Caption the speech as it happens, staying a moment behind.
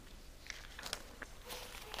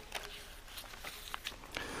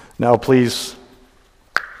Now please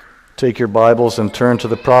take your Bibles and turn to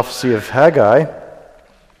the prophecy of Haggai.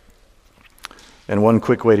 And one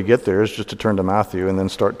quick way to get there is just to turn to Matthew and then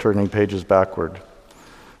start turning pages backward.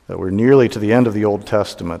 We're nearly to the end of the Old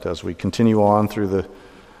Testament as we continue on through the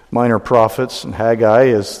minor prophets. And Haggai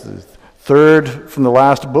is the third from the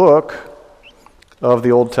last book of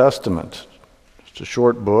the Old Testament. It's a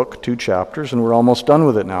short book, 2 chapters, and we're almost done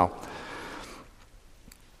with it now.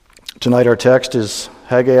 Tonight our text is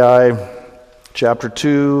Haggai chapter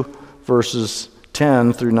 2, verses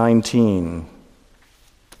 10 through 19.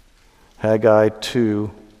 Haggai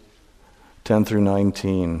 2, 10 through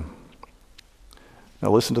 19. Now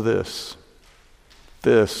listen to this.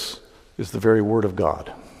 This is the very word of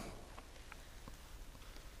God.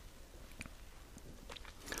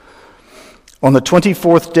 On the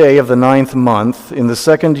 24th day of the 9th month, in the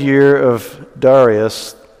 2nd year of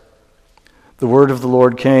Darius, the word of the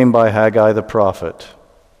Lord came by Haggai the prophet.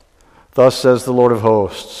 Thus says the Lord of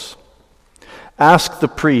hosts, ask the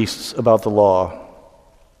priests about the law.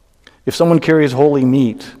 If someone carries holy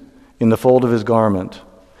meat in the fold of his garment,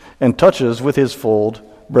 and touches with his fold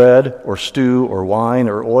bread or stew or wine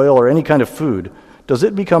or oil or any kind of food, does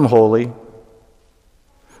it become holy?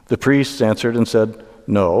 The priests answered and said,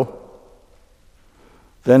 no.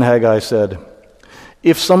 Then Haggai said,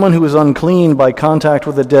 if someone who is unclean by contact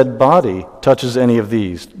with a dead body touches any of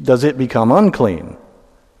these, does it become unclean?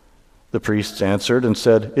 The priests answered and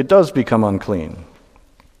said, it does become unclean.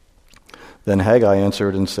 Then Haggai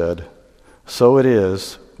answered and said, so it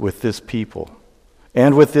is with this people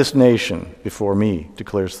and with this nation before me,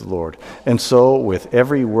 declares the Lord, and so with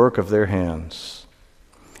every work of their hands.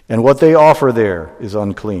 And what they offer there is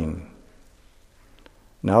unclean.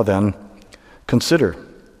 Now then, consider,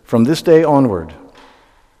 from this day onward,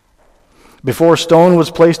 before stone was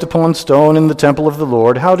placed upon stone in the temple of the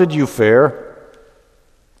Lord, how did you fare?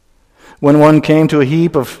 When one came to a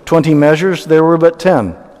heap of 20 measures, there were but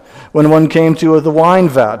 10. When one came to the wine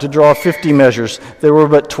vat to draw 50 measures, there were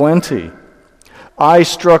but 20. I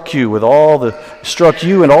struck you and all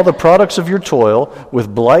the products of your toil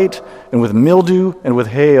with blight and with mildew and with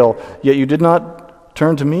hail, yet you did not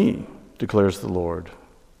turn to me, declares the Lord.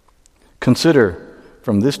 Consider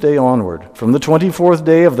from this day onward, from the 24th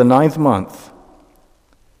day of the 9th month,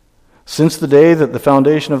 since the day that the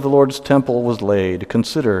foundation of the Lord's temple was laid,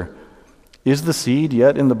 consider, is the seed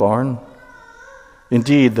yet in the barn?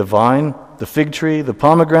 Indeed, the vine, the fig tree, the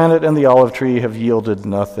pomegranate, and the olive tree have yielded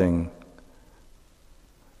nothing.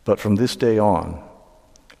 But from this day on,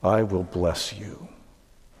 I will bless you.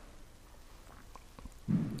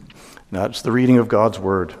 That's the reading of God's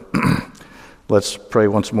word. Let's pray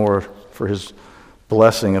once more for his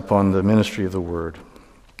blessing upon the ministry of the word.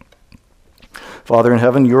 Father in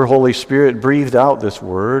heaven, your Holy Spirit breathed out this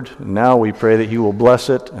word. Now we pray that you will bless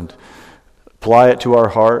it and apply it to our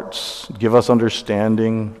hearts, give us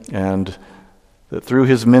understanding, and that through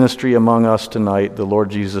his ministry among us tonight, the Lord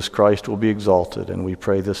Jesus Christ will be exalted, and we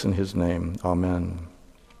pray this in his name. Amen.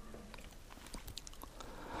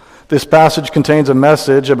 This passage contains a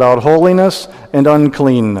message about holiness and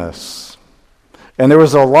uncleanness. And there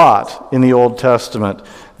was a lot in the Old Testament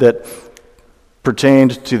that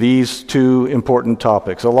pertained to these two important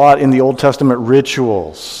topics. A lot in the Old Testament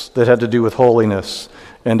rituals that had to do with holiness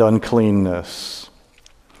and uncleanness.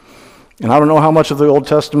 And I don't know how much of the Old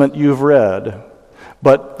Testament you've read,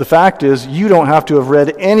 but the fact is, you don't have to have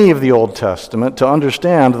read any of the Old Testament to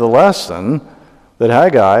understand the lesson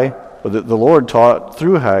that the Lord taught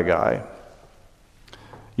through Haggai.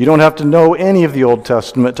 You don't have to know any of the Old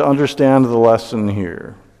Testament to understand the lesson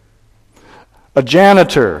here. A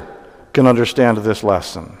janitor can understand this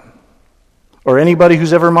lesson, or anybody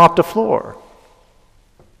who's ever mopped a floor.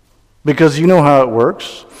 Because you know how it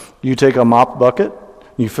works. You take a mop bucket,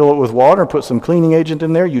 you fill it with water, put some cleaning agent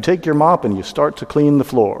in there, you take your mop and you start to clean the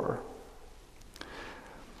floor.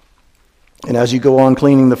 And as you go on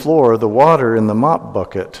cleaning the floor, the water in the mop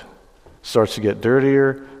bucket starts to get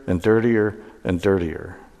dirtier and dirtier and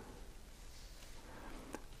dirtier.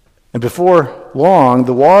 And before long,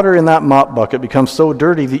 the water in that mop bucket becomes so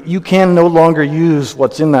dirty that you can no longer use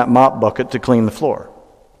what's in that mop bucket to clean the floor.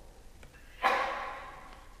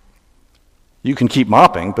 You can keep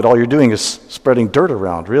mopping, but all you're doing is spreading dirt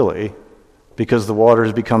around, really, because the water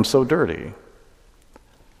has become so dirty.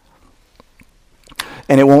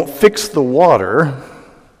 And it won't fix the water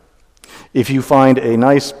if you find a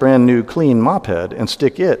nice, brand new, clean mop head and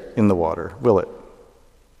stick it in the water, will it?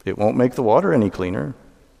 It won't make the water any cleaner.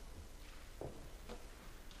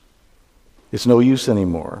 It's no use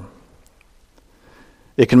anymore.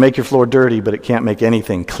 It can make your floor dirty, but it can't make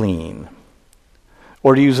anything clean.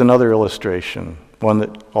 Or to use another illustration, one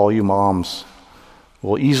that all you moms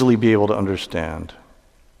will easily be able to understand.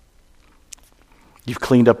 You've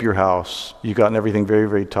cleaned up your house. You've gotten everything very,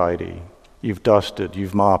 very tidy. You've dusted,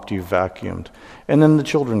 you've mopped, you've vacuumed. And then the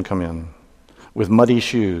children come in with muddy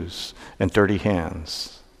shoes and dirty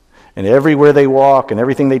hands. And everywhere they walk and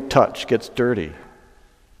everything they touch gets dirty.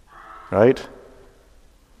 Right?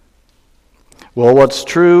 Well, what's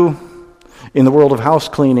true in the world of house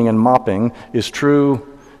cleaning and mopping is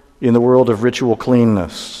true in the world of ritual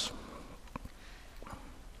cleanness.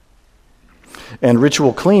 And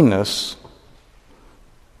ritual cleanness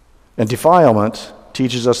and defilement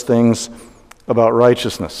teaches us things about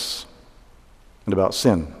righteousness and about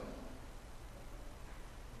sin.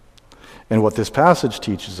 And what this passage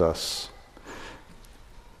teaches us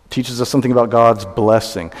something about God's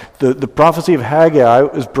blessing. The prophecy of Haggai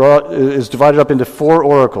is divided up into 4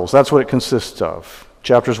 oracles. That's what it consists of.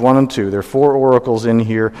 Chapters 1 and 2. There are 4 oracles in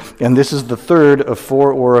here, and this is the third of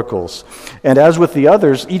 4 oracles. And as with the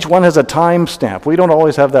others, each one has a time stamp. We don't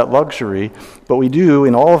always have that luxury, but we do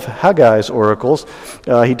in all of Haggai's oracles.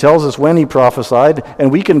 He tells us when he prophesied,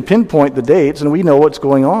 and we can pinpoint the dates, and we know what's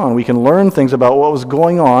going on. We can learn things about what was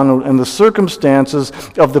going on and the circumstances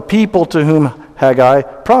of the people to whom Haggai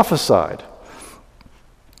prophesied.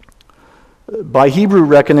 By Hebrew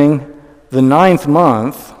reckoning, the 9th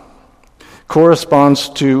month corresponds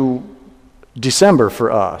to December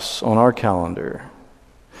for us on our calendar.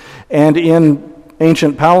 And in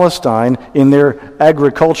ancient Palestine, in their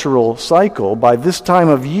agricultural cycle, by this time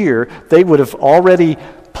of year, they would have already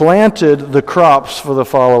planted the crops for the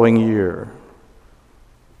following year.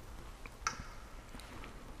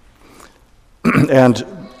 And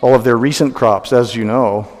all of their recent crops, as you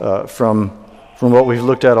know, from what we've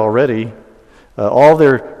looked at already, all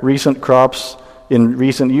their recent crops in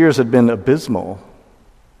recent years had been abysmal.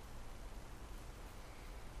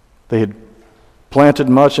 They had planted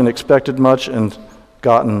much and expected much and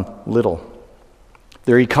gotten little.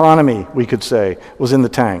 Their economy, we could say, was in the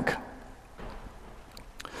tank.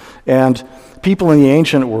 And people in the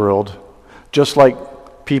ancient world, just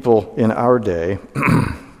like people in our day,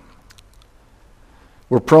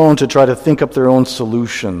 were prone to try to think up their own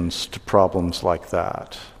solutions to problems like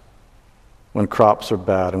that. When crops are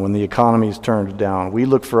bad and when the economy is turned down, we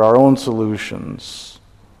look for our own solutions.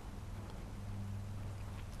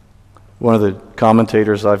 One of the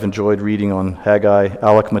commentators I've enjoyed reading on Haggai,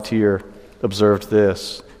 Alec Matier, observed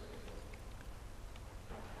this.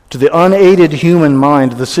 To the unaided human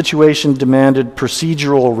mind, the situation demanded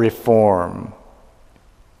procedural reform.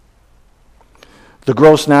 The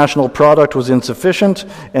gross national product was insufficient,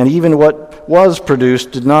 and even what was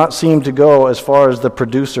produced did not seem to go as far as the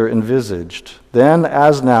producer envisaged. Then,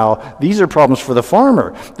 as now, these are problems for the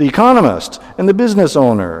farmer, the economist, and the business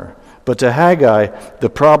owner. But to Haggai, the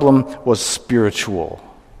problem was spiritual.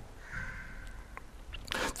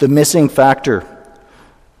 The missing factor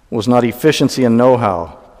was not efficiency and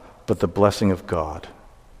know-how, but the blessing of God.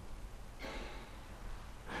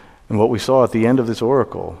 And what we saw at the end of this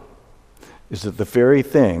oracle is that the very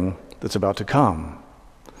thing that's about to come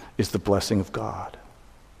is the blessing of God.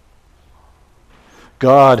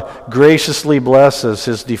 God graciously blesses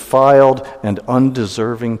his defiled and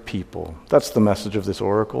undeserving people. That's the message of this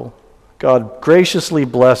oracle. God graciously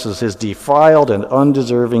blesses his defiled and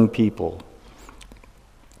undeserving people.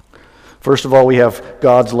 First of all, we have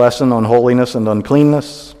God's lesson on holiness and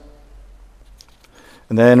uncleanness.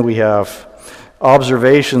 And then we have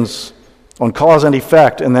observations on cause and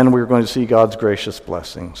effect, and then we're going to see God's gracious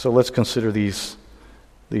blessing. So let's consider these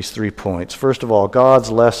 3 points. First of all, God's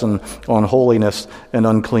lesson on holiness and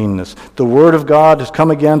uncleanness. The Word of God has come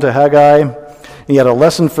again to Haggai. He had a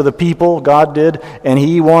lesson for the people, God did, and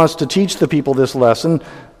he wants to teach the people this lesson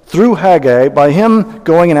through Haggai by him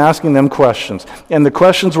going and asking them questions. And the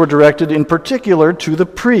questions were directed in particular to the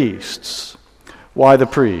priests. Why the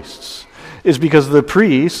priests? Is because the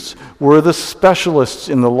priests were the specialists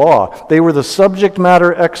in the law. They were the subject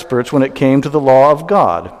matter experts when it came to the law of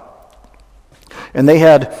God. And they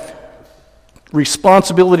had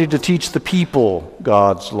responsibility to teach the people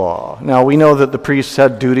God's law. Now, we know that the priests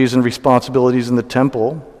had duties and responsibilities in the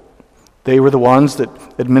temple. They were the ones that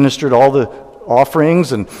administered all the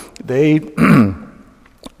offerings, and they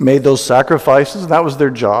made those sacrifices. That was their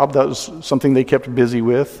job. That was something they kept busy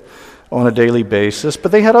with on a daily basis.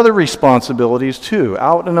 But they had other responsibilities too,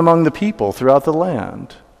 out and among the people throughout the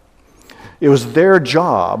land. It was their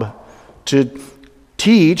job to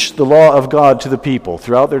teach the law of God to the people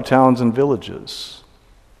throughout their towns and villages.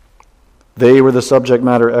 They were the subject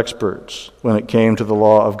matter experts when it came to the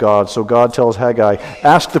law of God. So God tells Haggai,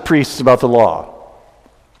 ask the priests about the law.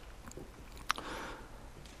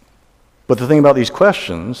 But the thing about these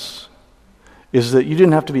questions is that you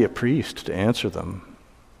didn't have to be a priest to answer them.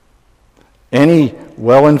 Any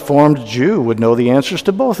well-informed Jew would know the answers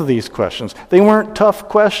to both of these questions. They weren't tough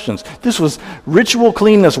questions. This was ritual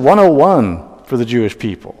cleanness 101 for the Jewish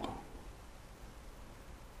people.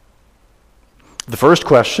 The first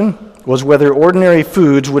question was whether ordinary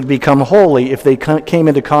foods would become holy if they came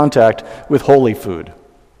into contact with holy food.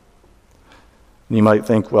 And you might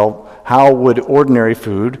think, well, how would ordinary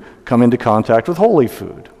food come into contact with holy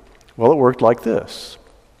food? Well, it worked like this.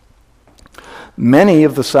 Many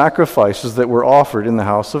of the sacrifices that were offered in the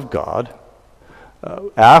house of God,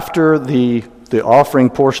 after the offering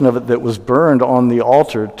portion of it that was burned on the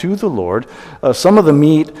altar to the Lord, some of the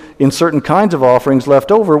meat in certain kinds of offerings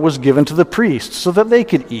left over was given to the priests so that they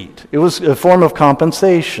could eat. It was a form of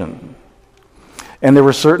compensation. And there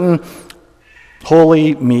were certain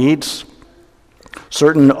holy meats,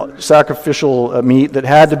 certain sacrificial meat that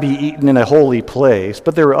had to be eaten in a holy place,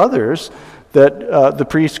 but there were others that the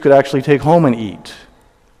priest could actually take home and eat.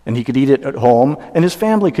 And he could eat it at home, and his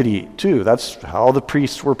family could eat too. That's how the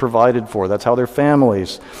priests were provided for. That's how their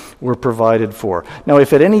families were provided for. Now,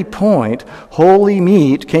 if at any point holy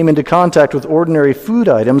meat came into contact with ordinary food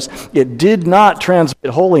items, it did not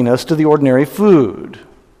transmit holiness to the ordinary food.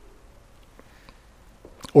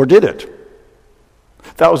 Or did it?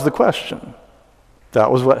 That was the question. That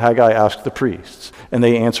was what Haggai asked the priests, and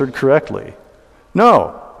they answered correctly.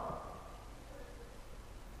 No.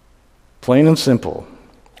 Plain and simple.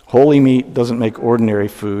 Holy meat doesn't make ordinary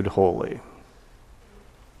food holy.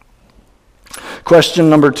 Question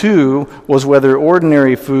number 2 was whether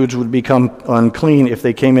ordinary foods would become unclean if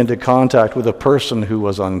they came into contact with a person who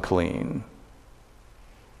was unclean.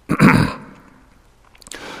 Now,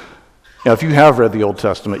 if you have read the Old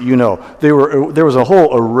Testament, you know there was a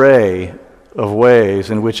whole array of ways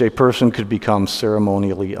in which a person could become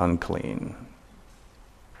ceremonially unclean.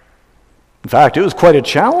 In fact, it was quite a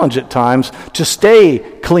challenge at times to stay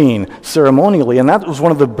clean ceremonially, and that was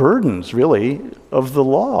one of the burdens, really, of the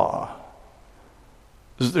law.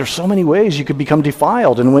 There's so many ways you could become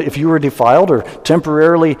defiled, and if you were defiled or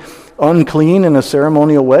temporarily unclean in a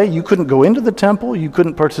ceremonial way, you couldn't go into the temple, you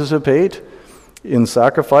couldn't participate in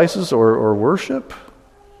sacrifices or worship.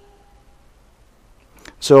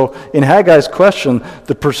 So, in Haggai's question,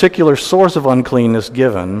 the particular source of uncleanness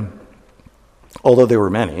given, although there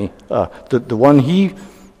were many, the one he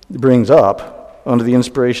brings up under the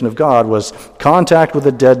inspiration of God was contact with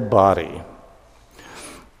a dead body.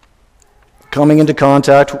 Coming into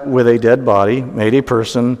contact with a dead body made a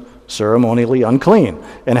person ceremonially unclean.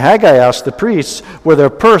 And Haggai asked the priests whether a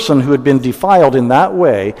person who had been defiled in that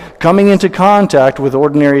way, coming into contact with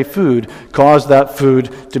ordinary food, caused that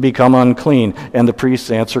food to become unclean. And the priests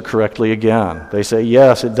answer correctly again. They say,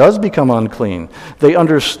 yes, it does become unclean. They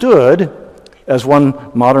understood, as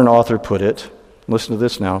one modern author put it, listen to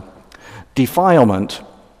this now, defilement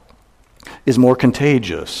is more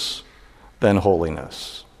contagious than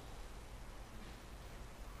holiness.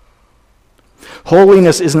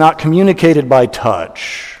 Holiness is not communicated by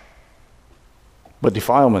touch, but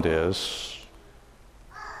defilement is.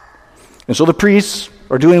 And so the priests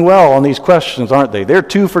are doing well on these questions, aren't they? They're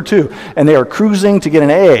 2 for 2, and they are cruising to get an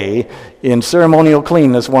A in Ceremonial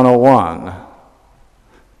Cleanness 101.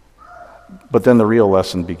 But then the real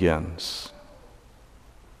lesson begins.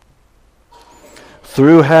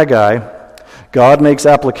 Through Haggai, God makes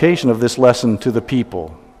application of this lesson to the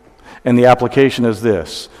people. And the application is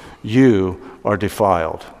this: you are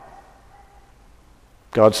defiled.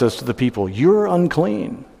 God says to the people, you're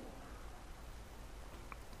unclean.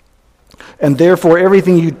 And therefore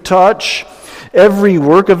everything you touch, every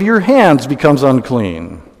work of your hands becomes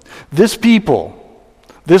unclean. This people,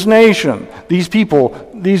 this nation, these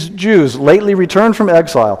people, these Jews, lately returned from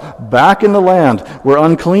exile, back in the land, were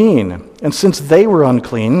unclean. And since they were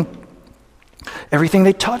unclean, everything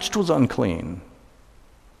they touched was unclean.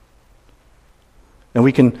 And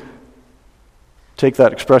we can take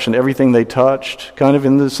that expression, everything they touched, kind of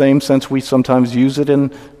in the same sense we sometimes use it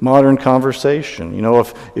in modern conversation. You know,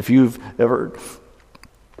 if you've ever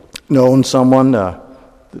known someone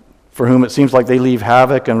for whom it seems like they leave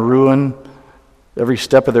havoc and ruin every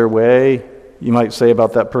step of their way, you might say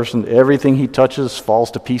about that person, everything he touches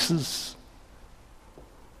falls to pieces.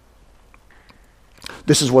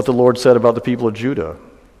 This is what the Lord said about the people of Judah.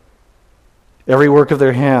 Every work of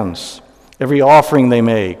their hands, every offering they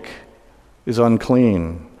make is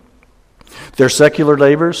unclean. Their secular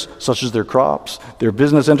labors, such as their crops, their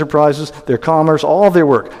business enterprises, their commerce, all of their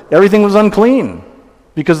work, everything was unclean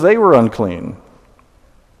because they were unclean.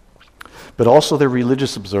 But also their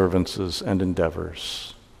religious observances and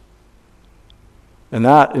endeavors. And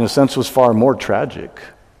that, in a sense, was far more tragic.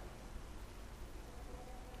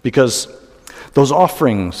 Because those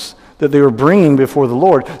offerings that they were bringing before the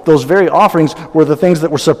Lord, those very offerings were the things that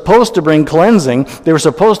were supposed to bring cleansing. They were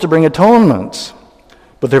supposed to bring atonement.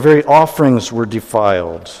 But their very offerings were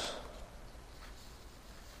defiled.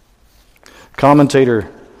 Commentator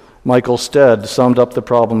Michael Stead summed up the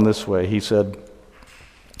problem this way. He said,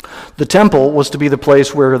 "The temple was to be the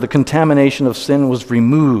place where the contamination of sin was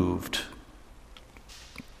removed.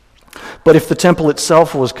 But if the temple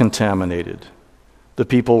itself was contaminated, the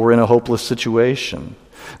people were in a hopeless situation.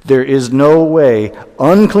 There is no way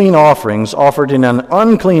unclean offerings offered in an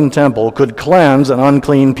unclean temple could cleanse an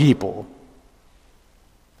unclean people."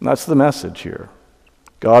 And that's the message here.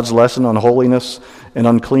 God's lesson on holiness and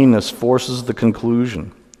uncleanness forces the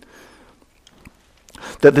conclusion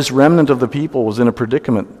that this remnant of the people was in a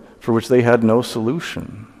predicament for which they had no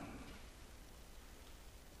solution.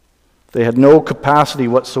 They had no capacity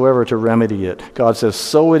whatsoever to remedy it. God says,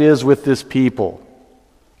 so it is with this people,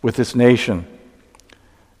 with this nation,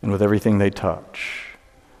 and with everything they touch.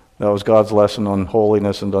 That was God's lesson on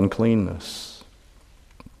holiness and uncleanness.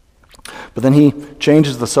 But then he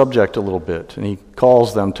changes the subject a little bit, and he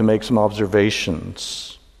calls them to make some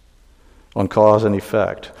observations on cause and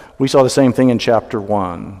effect. We saw the same thing in chapter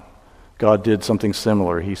 1. God did something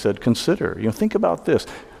similar. He said, consider, think about this.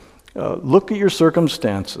 Look at your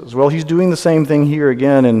circumstances. Well, he's doing the same thing here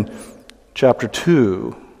again in chapter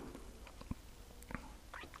 2.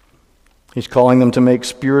 He's calling them to make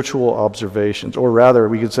spiritual observations, or rather,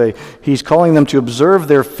 we could say, he's calling them to observe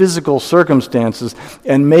their physical circumstances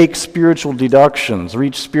and make spiritual deductions,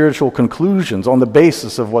 reach spiritual conclusions on the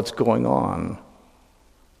basis of what's going on.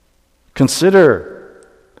 Consider,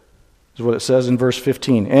 is what it says in verse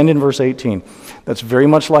 15 and in verse 18. That's very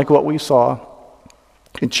much like what we saw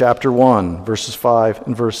in chapter 1, verses 5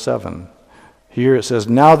 and verse 7. Here it says,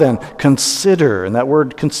 now then, consider, and that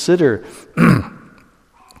word consider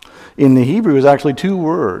in the Hebrew is actually two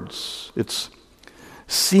words. It's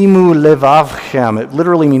simu levavchem. It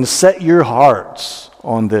literally means set your hearts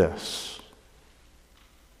on this.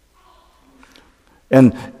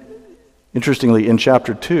 And interestingly, in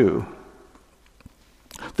chapter 2,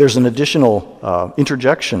 there's an additional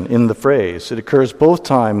interjection in the phrase. It occurs both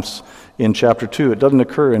times in chapter 2. It doesn't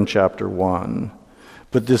occur in chapter 1.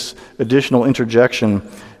 But this additional interjection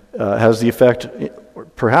has the effect,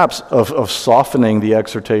 perhaps, of softening the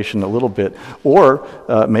exhortation a little bit, or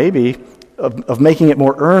maybe of making it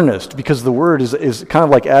more earnest, because the word is kind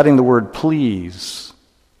of like adding the word please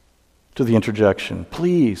to the interjection.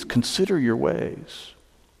 Please consider your ways.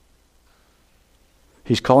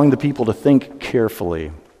 He's calling the people to think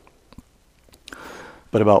carefully.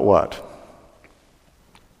 But about what?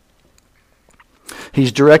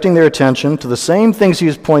 He's directing their attention to the same things he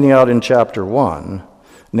was pointing out in chapter 1,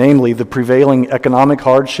 namely the prevailing economic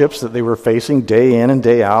hardships that they were facing day in and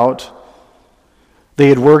day out. They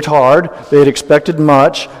had worked hard, they had expected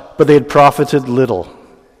much, but they had profited little.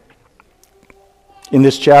 In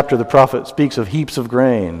this chapter, the prophet speaks of heaps of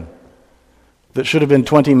grain that should have been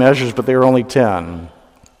 20 measures, but they were only 10.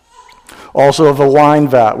 Also of a wine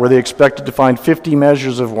vat where they expected to find 50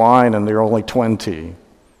 measures of wine and there were only 20.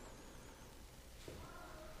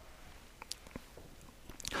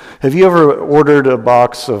 Have you ever ordered a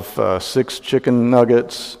box of 6 chicken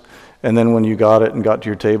nuggets, and then when you got it and got to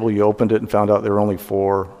your table, you opened it and found out there were only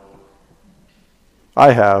 4?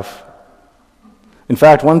 I have. In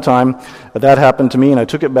fact, one time that happened to me, and I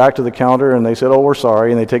took it back to the counter, and they said, oh, we're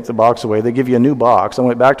sorry, and they take the box away. They give you a new box. I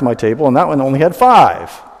went back to my table, and that one only had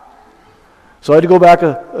 5. So I had to go back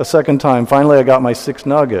a second time. Finally, I got my 6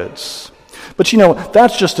 nuggets. But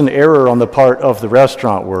that's just an error on the part of the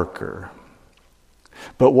restaurant worker.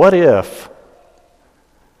 But what if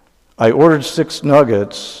I ordered 6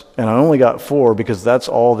 nuggets and I only got 4 because that's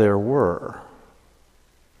all there were?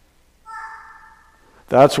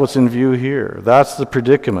 That's what's in view here. That's the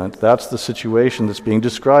predicament. That's the situation that's being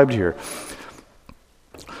described here.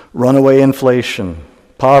 Runaway inflation,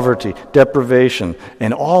 poverty, deprivation,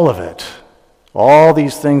 and all of it, all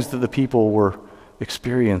these things that the people were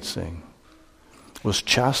experiencing, was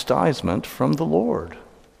chastisement from the Lord.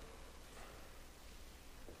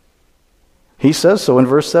 He says so in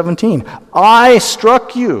verse 17. I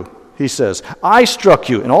struck you, he says. I struck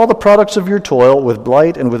you and all the products of your toil with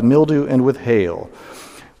blight and with mildew and with hail.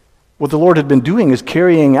 What the Lord had been doing is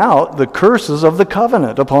carrying out the curses of the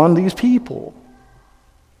covenant upon these people.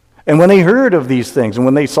 And when they heard of these things, and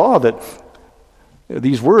when they saw that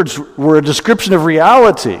these words were a description of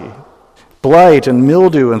reality, blight and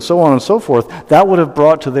mildew and so on and so forth, that would have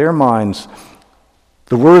brought to their minds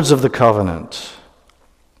the words of the covenant.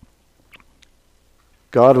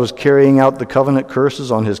 God was carrying out the covenant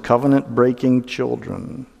curses on his covenant-breaking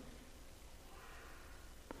children.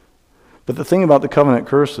 But the thing about the covenant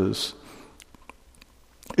curses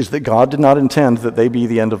is that God did not intend that they be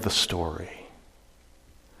the end of the story.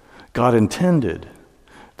 God intended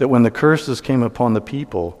that when the curses came upon the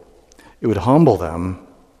people, it would humble them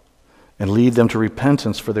and lead them to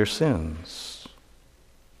repentance for their sins.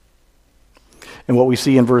 And what we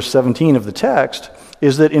see in verse 17 of the text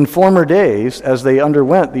is that in former days, as they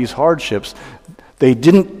underwent these hardships, they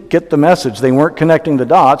didn't get the message. They weren't connecting the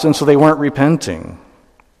dots, and so they weren't repenting.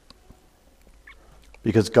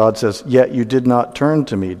 Because God says, "Yet you did not turn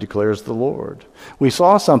to me, declares the Lord." We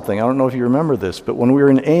saw something, I don't know if you remember this, but when we were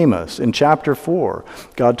in Amos, in chapter 4,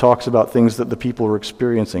 God talks about things that the people were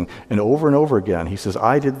experiencing. And over again, he says,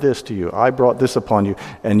 "I did this to you, I brought this upon you,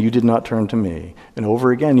 and you did not turn to me." And over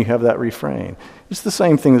again, you have that refrain. It's the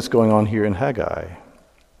same thing that's going on here in Haggai.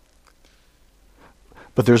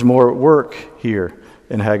 But there's more work here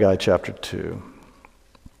in Haggai chapter 2.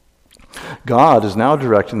 God is now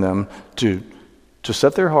directing them to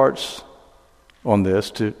set their hearts on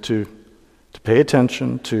this, to pay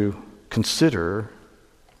attention, to consider,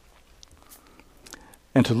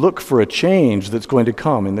 and to look for a change that's going to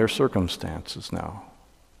come in their circumstances now.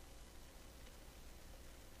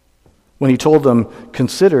 When he told them,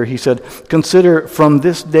 consider, he said, consider from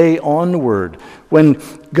this day onward. When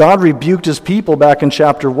God rebuked his people back in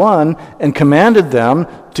chapter 1 and commanded them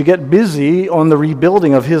to get busy on the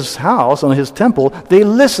rebuilding of his house, on his temple, they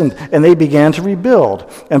listened and they began to rebuild.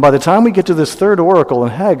 And by the time we get to this third oracle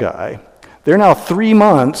in Haggai, they're now 3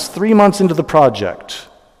 months into the project.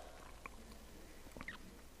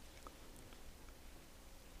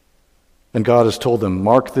 And God has told them,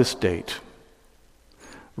 mark this date.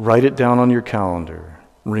 Write it down on your calendar.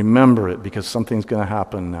 Remember it, because something's going to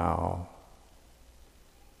happen now.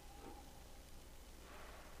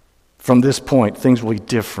 From this point, things will be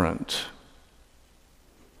different.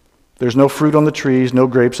 There's no fruit on the trees, no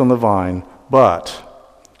grapes on the vine, but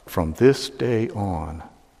from this day on,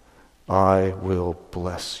 I will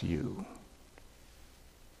bless you.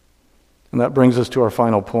 And that brings us to our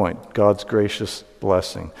final point, God's gracious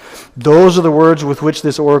blessing. Those are the words with which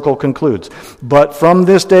this oracle concludes. But from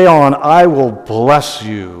this day on, I will bless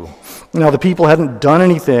you. Now, the people hadn't done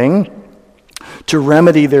anything to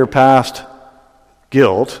remedy their past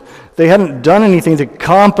guilt. They hadn't done anything to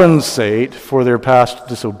compensate for their past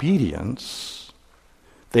disobedience.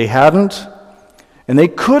 They hadn't, and they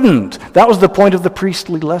couldn't. That was the point of the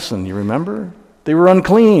priestly lesson, you remember? They were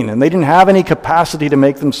unclean, and they didn't have any capacity to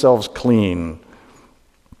make themselves clean.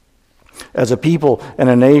 As a people and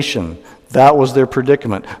a nation, that was their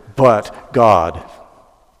predicament. But God,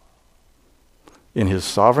 in his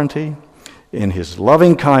sovereignty, in his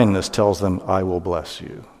loving kindness, tells them, I will bless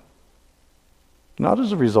you. Not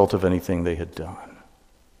as a result of anything they had done.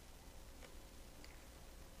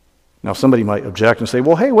 Now, somebody might object and say,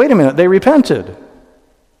 well, hey, wait a minute, they repented.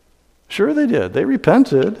 Sure they did. They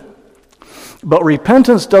repented. But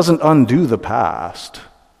repentance doesn't undo the past.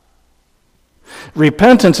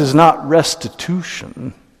 Repentance is not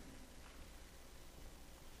restitution.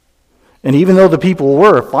 And even though the people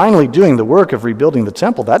were finally doing the work of rebuilding the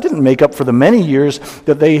temple, that didn't make up for the many years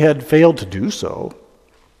that they had failed to do so,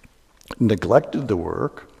 neglected the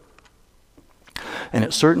work. And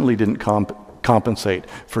it certainly didn't compensate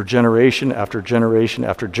for generation after generation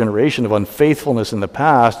after generation of unfaithfulness in the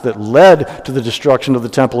past that led to the destruction of the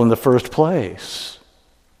temple in the first place.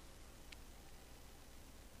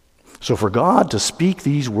 So for God to speak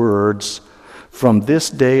these words, from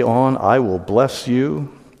this day on I will bless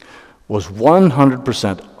you, was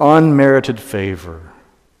 100% unmerited favor,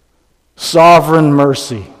 sovereign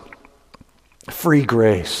mercy, free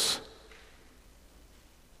grace.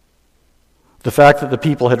 The fact that the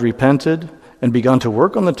people had repented and begun to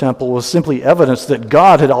work on the temple was simply evidence that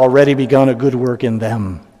God had already begun a good work in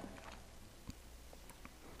them.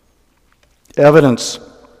 Evidence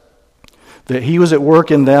that he was at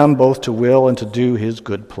work in them both to will and to do his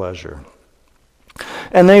good pleasure.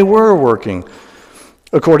 And they were working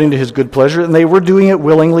according to his good pleasure, and they were doing it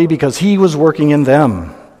willingly because he was working in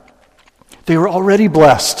them. They were already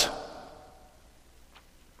blessed.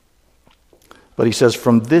 But he says,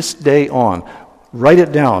 from this day on, write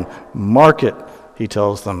it down, mark it, he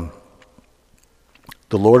tells them.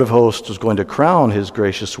 The Lord of hosts was going to crown his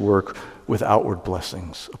gracious work with outward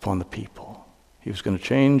blessings upon the people. He was going to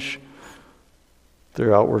change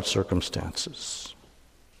their outward circumstances.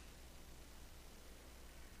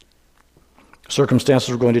 Circumstances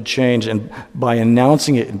were going to change, and by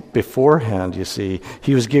announcing it beforehand, you see,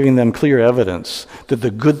 he was giving them clear evidence that the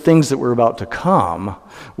good things that were about to come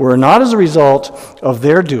were not as a result of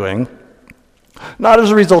their doing, not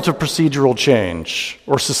as a result of procedural change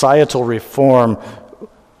or societal reform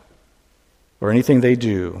or anything they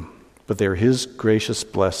do, but they're his gracious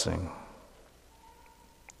blessing.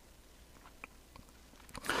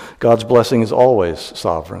 God's blessing is always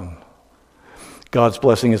sovereign. God's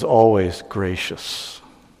blessing is always gracious.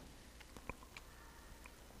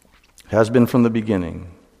 It has been from the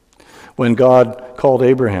beginning. When God called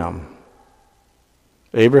Abraham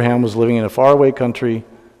was living in a faraway country.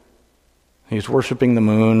 He was worshiping the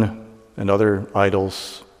moon and other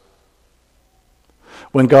idols.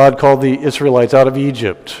 When God called the Israelites out of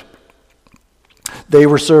Egypt, they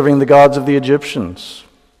were serving the gods of the Egyptians.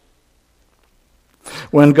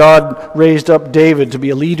 When God raised up David to be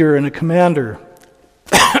a leader and a commander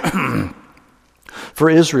for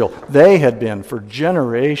Israel, they had been, for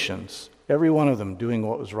generations, every one of them doing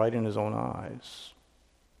what was right in his own eyes.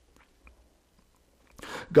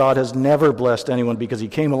 God has never blessed anyone because he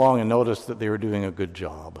came along and noticed that they were doing a good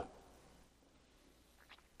job.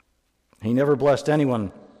 He never blessed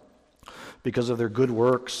anyone because of their good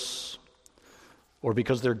works or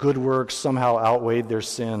because their good works somehow outweighed their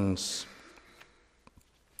sins.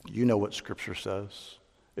 You know what Scripture says.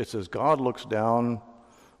 It says, God looks down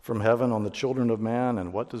from heaven on the children of man,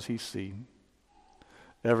 and what does he see?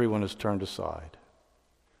 Everyone has turned aside.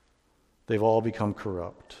 They've all become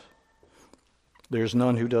corrupt. There's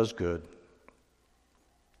none who does good,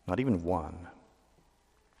 not even one.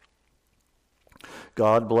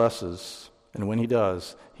 God blesses, and when he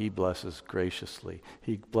does, he blesses graciously.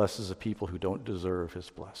 He blesses a people who don't deserve his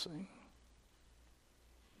blessing.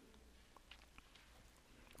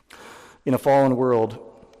 In a fallen world,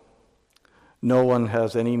 no one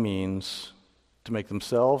has any means to make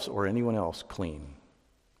themselves or anyone else clean.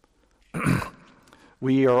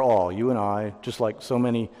 We are all, you and I, just like so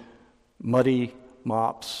many muddy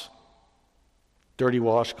mops, dirty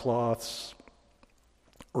washcloths,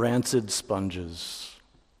 rancid sponges.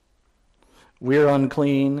 We're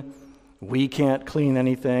unclean, we can't clean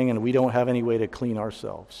anything, and we don't have any way to clean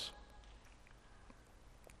ourselves.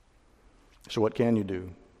 So what can you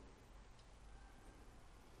do?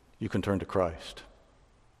 You can turn to Christ.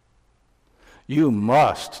 You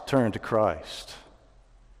must turn to Christ.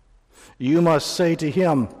 You must say to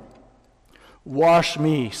him, "Wash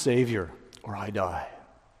me, Savior, or I die."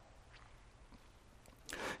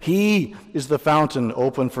 He is the fountain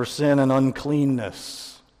open for sin and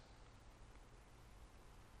uncleanness.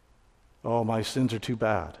 Oh, my sins are too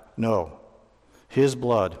bad. No, his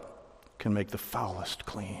blood can make the foulest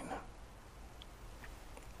clean.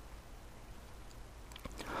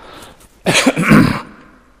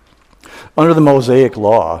 Under the Mosaic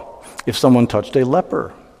law, if someone touched a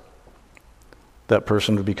leper, that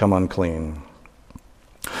person would become unclean.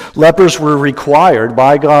 Lepers were required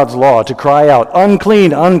by God's law to cry out,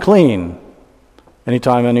 "Unclean, unclean,"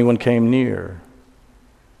 anytime anyone came near.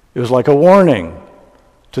 It was like a warning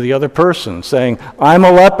to the other person, saying, "I'm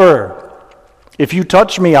a leper. If you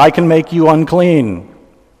touch me, I can make you unclean."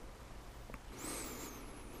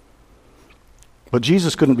 But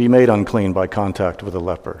Jesus couldn't be made unclean by contact with a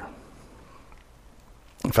leper.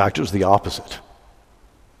 In fact, it was the opposite.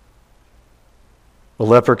 The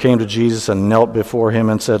leper came to Jesus and knelt before him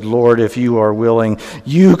and said, "Lord, if you are willing,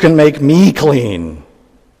 you can make me clean."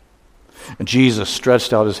 And Jesus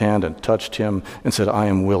stretched out his hand and touched him and said, "I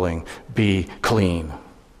am willing, be clean."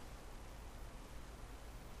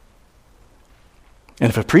 And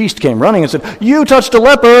if a priest came running and said, "You touched a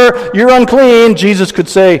leper, you're unclean," Jesus could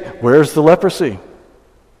say, "Where's the leprosy?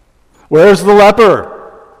 Where's the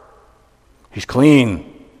leper? He's clean."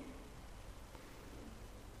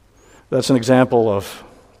 That's an example of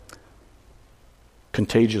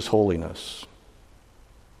contagious holiness.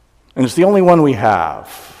 And it's the only one we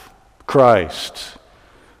have, Christ,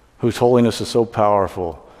 whose holiness is so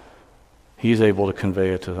powerful, he's able to convey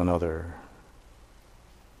it to another.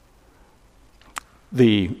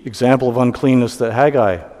 The example of uncleanness that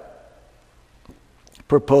Haggai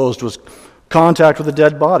proposed was contact with a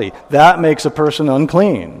dead body. That makes a person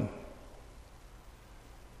unclean.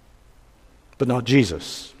 But not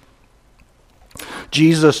Jesus.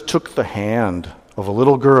 Jesus took the hand of a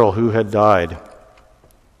little girl who had died.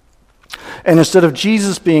 And instead of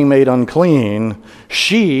Jesus being made unclean,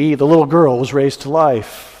 she, the little girl, was raised to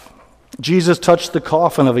life. Jesus touched the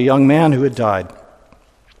coffin of a young man who had died.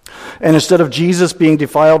 And instead of Jesus being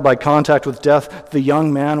defiled by contact with death, the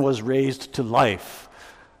young man was raised to life.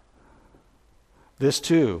 This,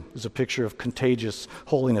 too, is a picture of contagious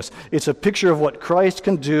holiness. It's a picture of what Christ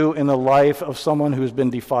can do in the life of someone who's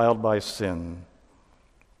been defiled by sin.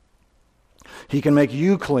 He can make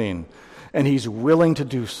you clean, and he's willing to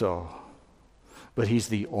do so. But he's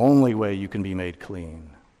the only way you can be made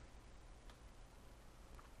clean.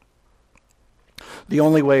 The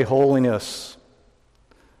only way holiness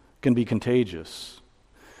can be contagious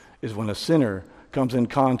is when a sinner comes in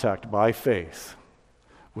contact by faith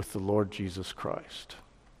with the Lord Jesus Christ.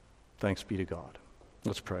 Thanks be to God.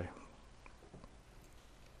 Let's pray.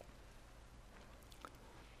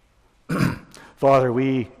 Father,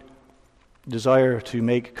 we desire to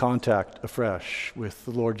make contact afresh with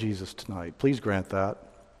the Lord Jesus tonight. Please grant that.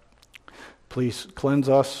 Please cleanse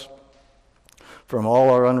us from all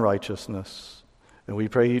our unrighteousness. And we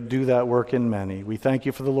pray you do that work in many. We thank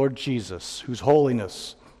you for the Lord Jesus, whose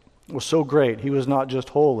holiness was so great. He was not just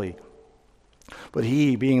holy, but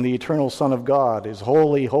he, being the eternal Son of God, is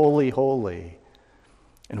holy, holy, holy.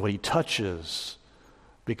 And what he touches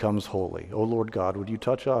becomes holy. O Lord God, would you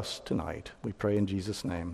touch us tonight? We pray in Jesus' name.